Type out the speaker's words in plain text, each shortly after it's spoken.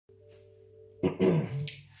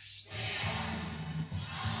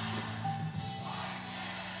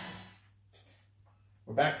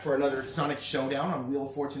Back for another Sonic Showdown on Wheel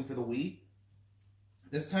of Fortune for the Wii.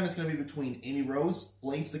 This time it's going to be between Amy Rose,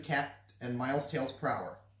 Blaze the Cat, and Miles Tails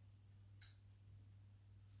Prower.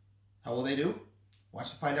 How will they do?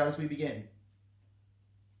 Watch to find out as we begin.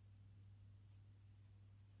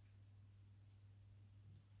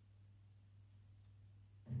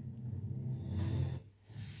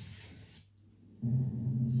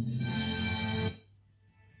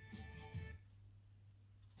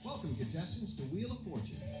 Welcome, contestants, to Wheel of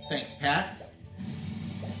Fortune. Thanks, Pat.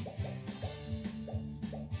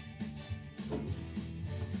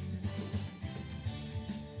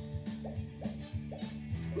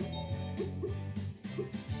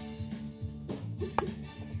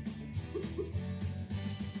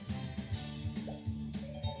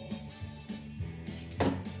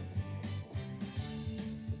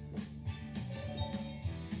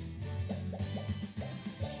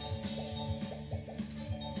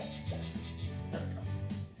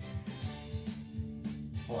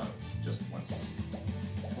 Hold on, just once.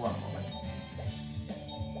 Hold on a moment.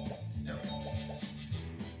 There we go.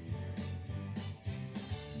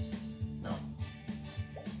 No.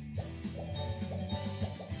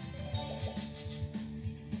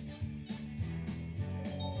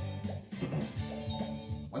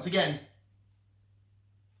 Once again.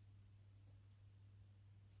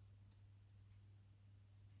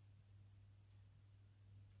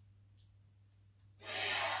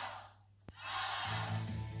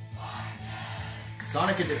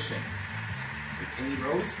 Sonic Edition with Amy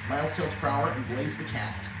Rose, Miles Tails Prower, and Blaze the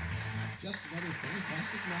Cat. Just another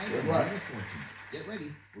fantastic night Good of luck. Wheel of Fortune. Get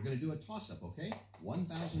ready. We're going to do a toss-up, okay?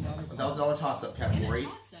 $1,000. $1,000 toss-up category.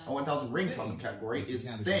 A 1,000 ring toss-up category is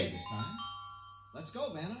Thing. This time. Let's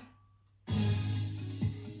go, Vanna.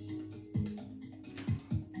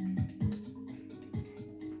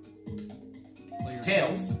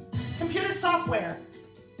 Tails. Computer software.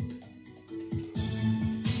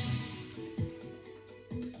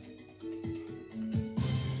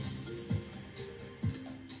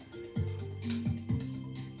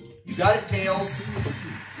 You got it, Tails.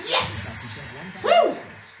 Yes! Woo! Strong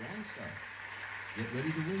start. Get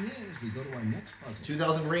ready to ring in as we go to our next puzzle.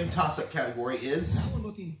 2,000 ring toss-up category is Now we're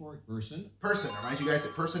looking for a person. Person. Remind you guys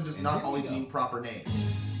that person does not always mean proper name.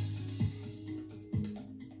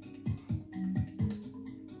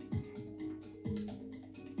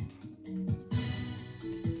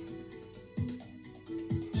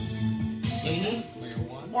 Amy? Player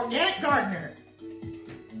one. Organic gardener.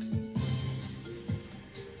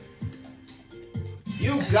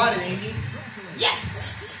 You got it, Amy.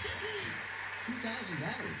 Yes! $2,000.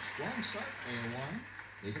 Strong start, player one.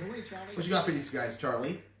 Take it away, Charlie. What you got for these guys,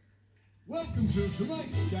 Charlie? Welcome to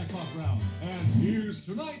tonight's jackpot round, and here's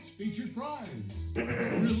tonight's featured prize.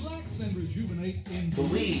 Relax and rejuvenate in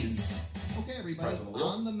Belize. Okay, everybody,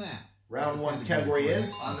 on the map. Round one's category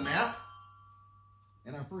is on the map.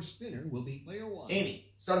 And our first spinner will be player one.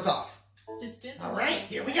 Amy, start us off. To spin the All right,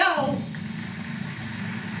 here we go.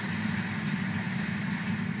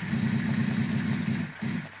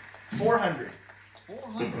 $400.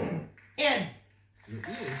 400. In.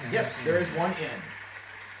 Yes, there is one in.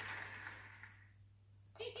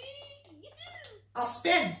 I'll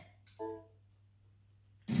spin.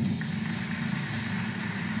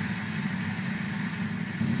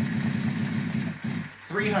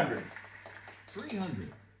 $300.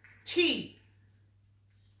 300. T.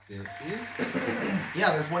 There is.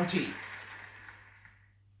 Yeah, there's one T.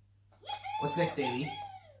 What's next, Amy?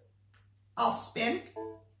 I'll spin.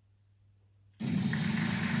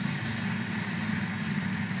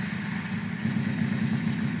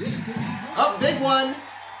 This could be good. Oh, big one.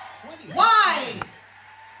 20. Why?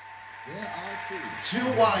 There are two.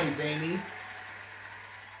 2 Y's, Amy.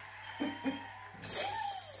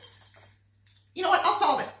 You know what? I'll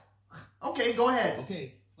solve it. Okay, go ahead.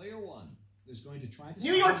 Okay, player one is going to try to.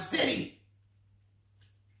 New York City.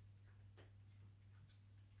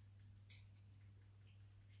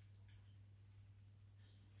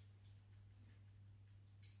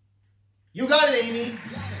 You got it, Amy.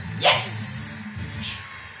 Got it. Yes!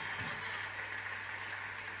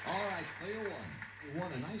 All right, player one. You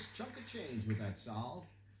won a nice chunk of change with that solve.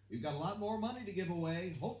 We've got a lot more money to give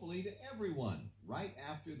away, hopefully to everyone, right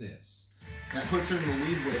after this. That puts her in the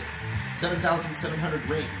lead with 7,700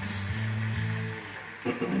 rings.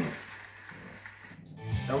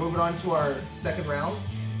 Now moving on to our second round.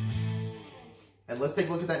 And let's take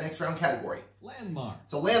a look at that next round category. Landmark.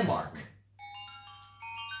 It's a landmark.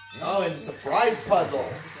 Oh, and it's a prize puzzle.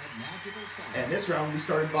 And this round we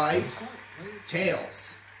started by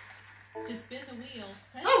Tails. To spin the wheel,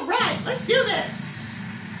 press All right, let's do this.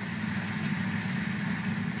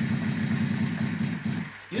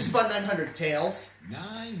 You spun 900 tails.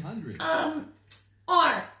 900. R.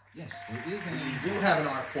 Yes, there is We an do have an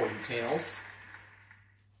R for you, tails.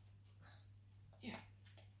 Yeah.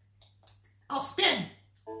 I'll spin.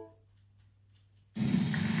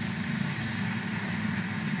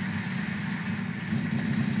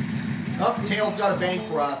 Oh, tails got a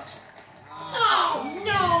bankrupt. Oh,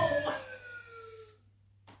 no!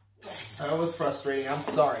 That was frustrating. I'm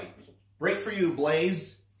sorry. Break for you,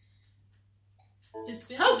 Blaze. To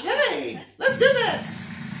spin the Okay, wheel, let's do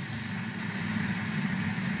this.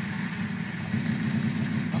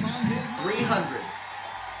 Come on, Big. 300.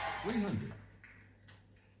 300.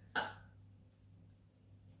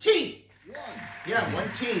 T. 1. Yeah,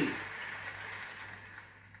 1 T.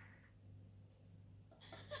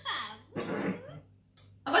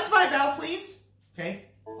 I'd like to buy a vowel, please. Okay.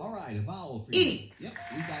 All right, a vowel for you. E. Yep,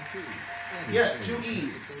 we got 2. That Yeah, is 2 good. E's.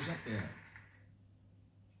 Get those up there.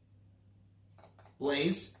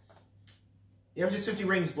 Blaze. You have just 50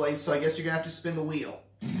 rings, Blaze, so I guess you're going to have to spin the wheel.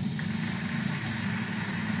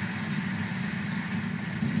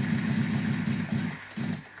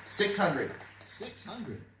 $600.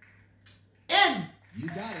 600. N. You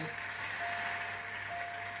got it.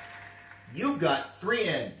 You've got 3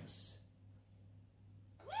 N's.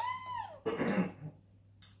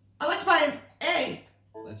 I'd like to buy an A.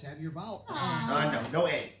 Let's have your vowel. No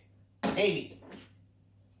A. Amy.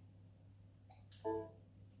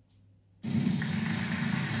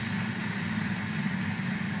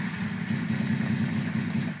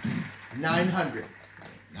 $900.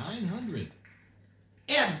 900.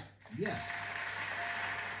 M. Yes.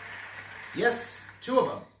 Yes, 2 of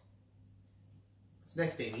them. What's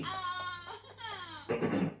next, Amy?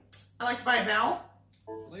 I'd like to buy a vowel.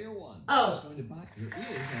 Player 1. Oh. Is going to buy. There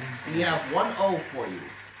is an. We have 1 O for you.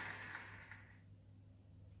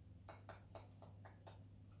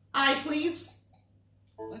 I, please.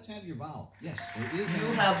 Let's have your vowel. Yes, there is You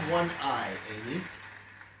an. have 1 I, Amy.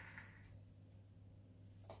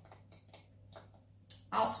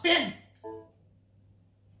 I'll spin.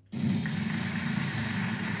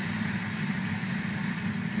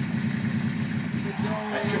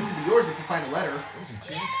 That trip could be yours if you find a letter. There's a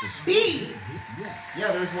chance for B. Yes.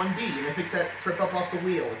 Yeah, there's 1 B. You may pick that trip up off the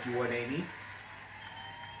wheel if you would, Amy.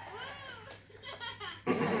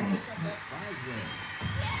 Pick up that prize win.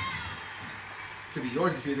 Could be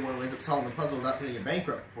yours if you're the one who ends up solving the puzzle without getting a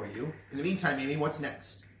bankrupt for you. In the meantime, Amy, what's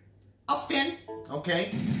next? I'll spin.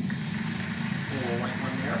 Okay. A little white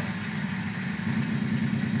one there.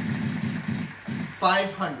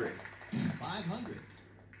 500. 500.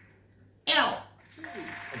 L. 2.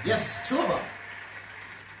 Yes, 2 of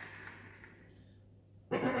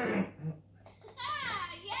them.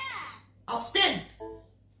 I'll spin.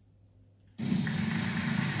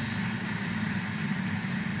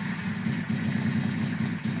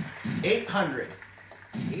 $800.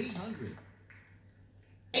 800.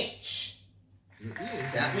 H. There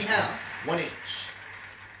is. That we have. 1 H.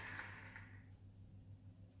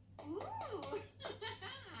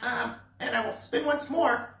 And I will spin once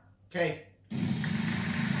more. Okay.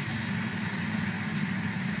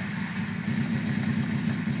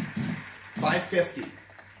 $550.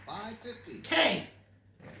 550. K.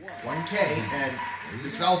 1. 1 K. And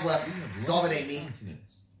this vowel's left. Solve it, Amy.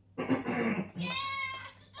 Consonants.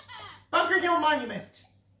 Bunker Hill Monument.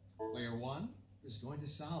 Player 1 is going to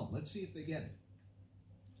solve. Let's see if they get it.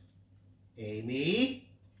 Amy.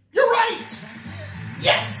 You're right. That's it.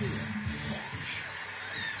 Yes.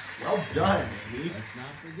 Well done, Amy. Let's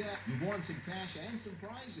not forget, you've won some cash and some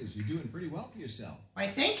prizes. You're doing pretty well for yourself. Why,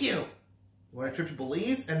 thank you. You want a trip to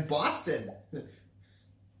Belize and Boston?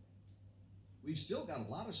 We've still got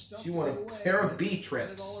a lot of stuff You to want give a away. pair of Let's B spread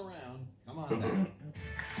trips. it all around. Come on back.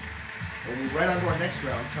 We'll move right on to our next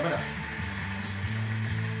round coming up.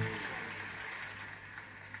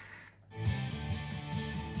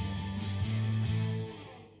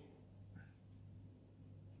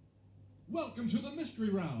 Welcome to the mystery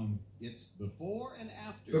round. It's before and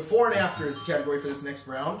after. Before and after is the category for this next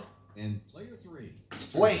round. And player 3.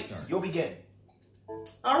 Blaze, you'll begin.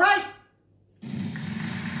 All right.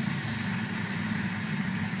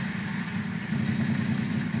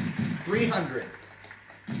 $300.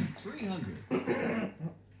 300.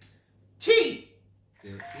 T.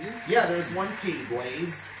 There is. Yeah, there's 1 T,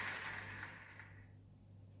 Blaze.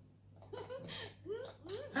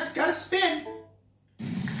 I've got to spin.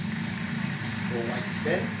 Little white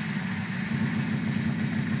spin.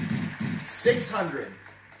 600.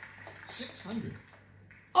 600.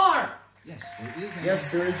 R. Yes, there is.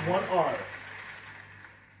 Yes, there is 1 R.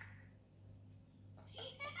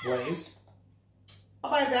 Blaze.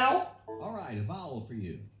 I'll buy a vowel. All right, a vowel for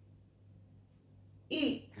you.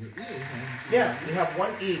 E. There is an Yeah, we have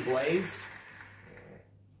one E, Blaze.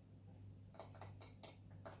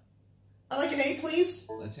 I'd like an A, please.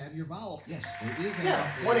 Let's have your vowel. Yes, there is an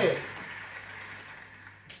Yeah, A. one A.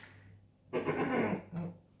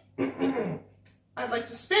 I'd like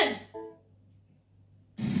to spin.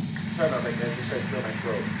 Sorry about that, guys. I'm trying to clear my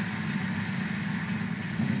throat.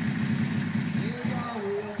 Here we are,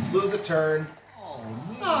 Wheel. Lose a turn. Oh,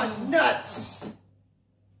 man. Ah, nuts!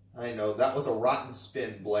 I know, that was a rotten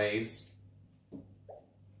spin, Blaze.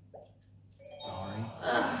 Sorry.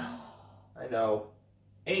 Ah, I know.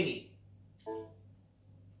 Amy.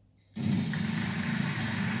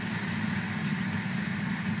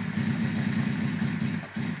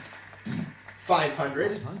 $500.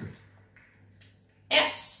 500.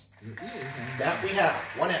 S. There is an That we have.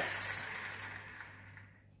 One S.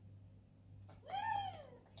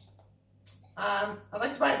 I'd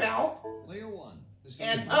like to buy a vowel. Player 1. This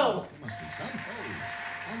And game- O. There must be some code.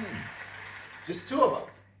 How many? Just two of them.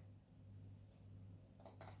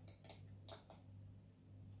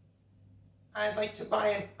 I'd like to buy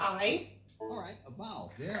an I. All right, a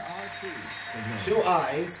vowel. There are two. Two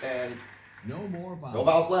I's and No more vowels. no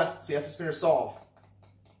vowels left, so you have to spin or solve.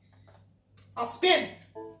 I'll spin.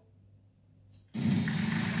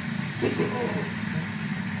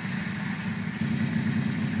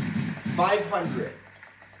 $500.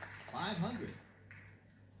 500.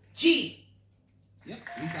 G. Yep,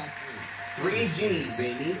 we got 3. Three G's,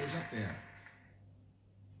 Amy. Who's up there?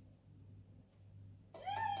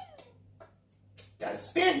 Gotta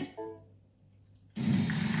spin.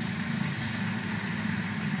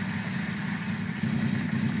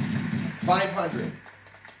 $500.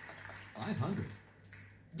 500.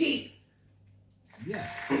 D.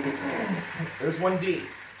 Yes. There's one D.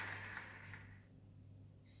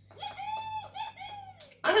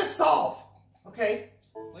 I'm gonna solve. Okay.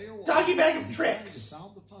 Player 1. Doggy bag of He's tricks. trying to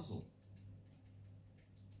solve the puzzle.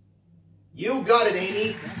 You got it,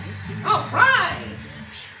 Amy. That hit two. All right.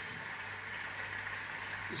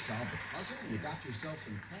 You solved the puzzle. You got yourself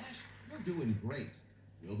some cash. You're doing great.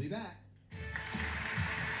 We'll be back.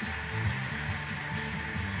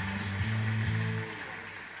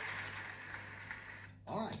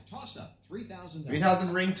 All right, toss up. $3,000.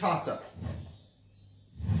 3,000 ring toss up.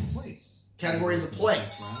 Place. Category is a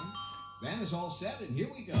place. Van is all set, and here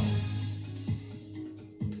we go.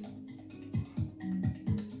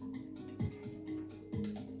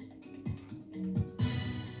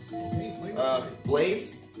 Okay, player 3.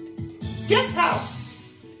 Blaze. Guest house.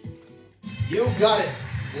 You got it,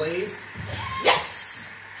 Blaze.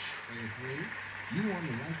 Yes. Player 3, you won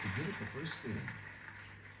the right to give it the first spin.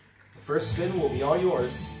 The first spin will be all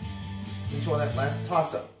yours. Since you won that last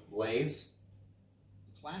toss up, Blaze.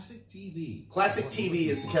 Classic TV. Classic TV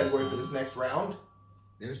is the category for this next round.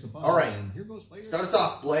 There's the puzzle. All right. And here goes player Start us 3.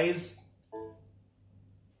 off, Blaze.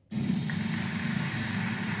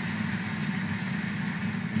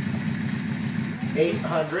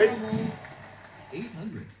 $800.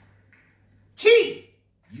 800. T.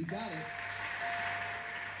 You got it.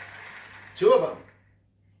 Two of them.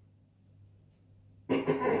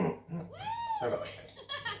 Sorry about that, guys.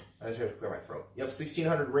 I just had to clear my throat. You have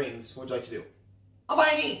 1,600 rings. What would you like to do? I'll buy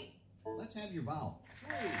an E. Let's have your vowel.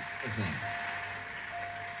 3 of them.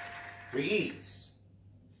 3 E's.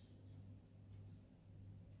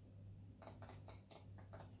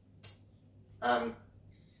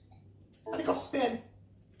 I think I'll spin.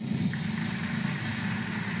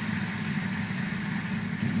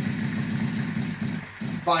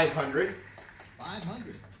 $500.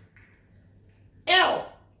 500.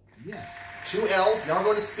 L. Yes. 2 L's. Now we're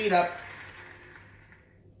going to speed up.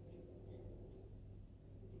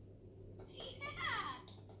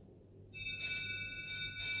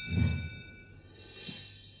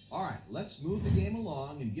 All right, let's move the game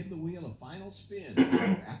along and give the wheel a final spin.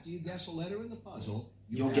 After you guess a letter in the puzzle,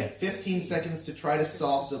 You'll have get 15 seconds to try to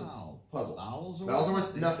solve the puzzle. Vowels Vowels are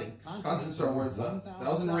worth nothing. Consonants are worth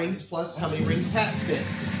 1,000 rings plus how many rings Pat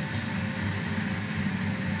spins.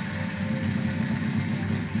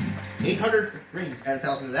 800 rings. Add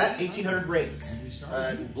 1,000 to that. 1,800 rings. And we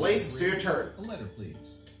start with Blaze, it's your turn. a letter, please.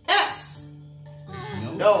 S.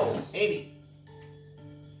 There's No. letters. Amy.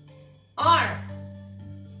 R.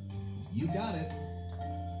 You got it.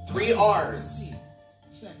 3 R's.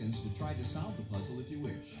 15 seconds to try to solve the puzzle if you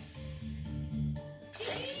wish.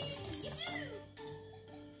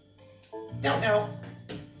 Don't know.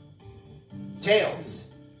 Tails.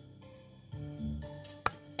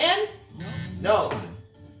 N. No.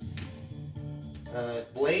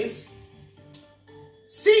 Blaze.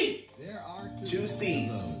 C. There are 2 of C's.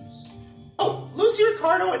 those. Oh, Lucy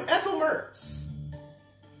Ricardo and Ethel Mertz.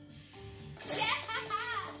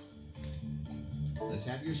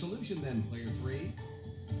 Let's have your solution then, player 3.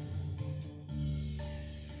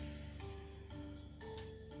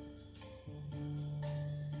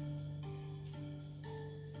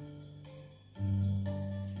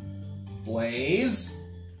 Blaze.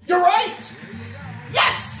 You're right! There you go.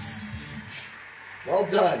 Yes! Well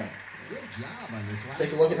done. Good job on this last Let's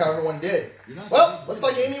take a look at how everyone did. You're not Well, the looks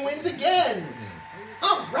like Amy wins again.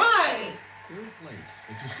 All right. Third place,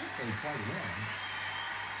 but you still played quite well.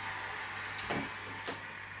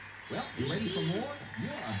 Well, you ready for more?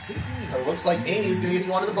 You're a big winner. It looks like Amy's going to get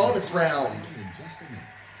you on to the bonus round. In just a minute.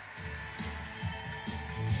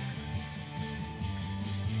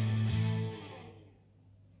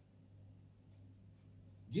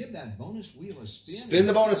 Give that bonus wheel a spin. Spin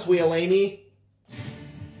the bonus wheel, Amy.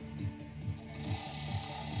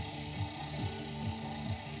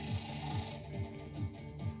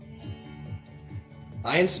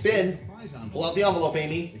 Iron spin. Pull out the envelope,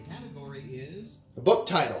 Amy. The category is The book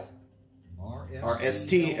title.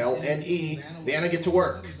 R-S-T-L-N-E. Vanna, get to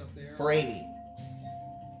work. For Amy.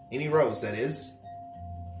 Amy Rose, that is.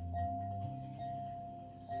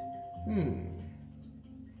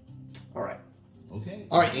 All right. Okay.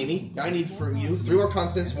 All right, Amy. I need from you 3 more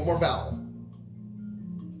consonants, 1 more vowel.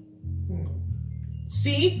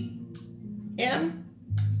 C. M.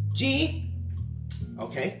 G.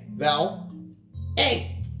 Okay. Vowel.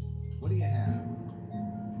 A. What do you have?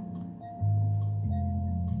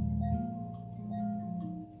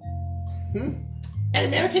 An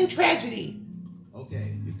American Tragedy.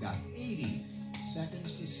 Okay, you've got 80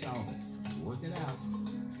 seconds to solve it. Work it out.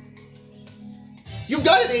 You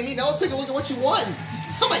got it, Amy. Now let's take a look at what you won.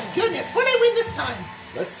 Oh my goodness, what did I win this time?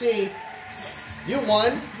 Let's see. You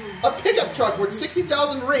won a pickup truck worth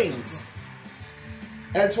 60,000 rings.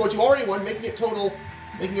 And to what you already won, making your total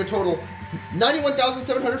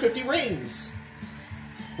 91,750 rings.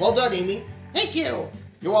 Well done, Amy. Thank you.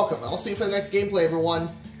 You're welcome. I'll see you for the next gameplay, everyone.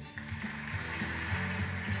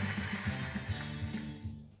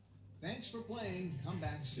 Thanks for playing. Come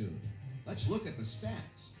back soon. Let's look at the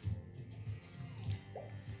stats.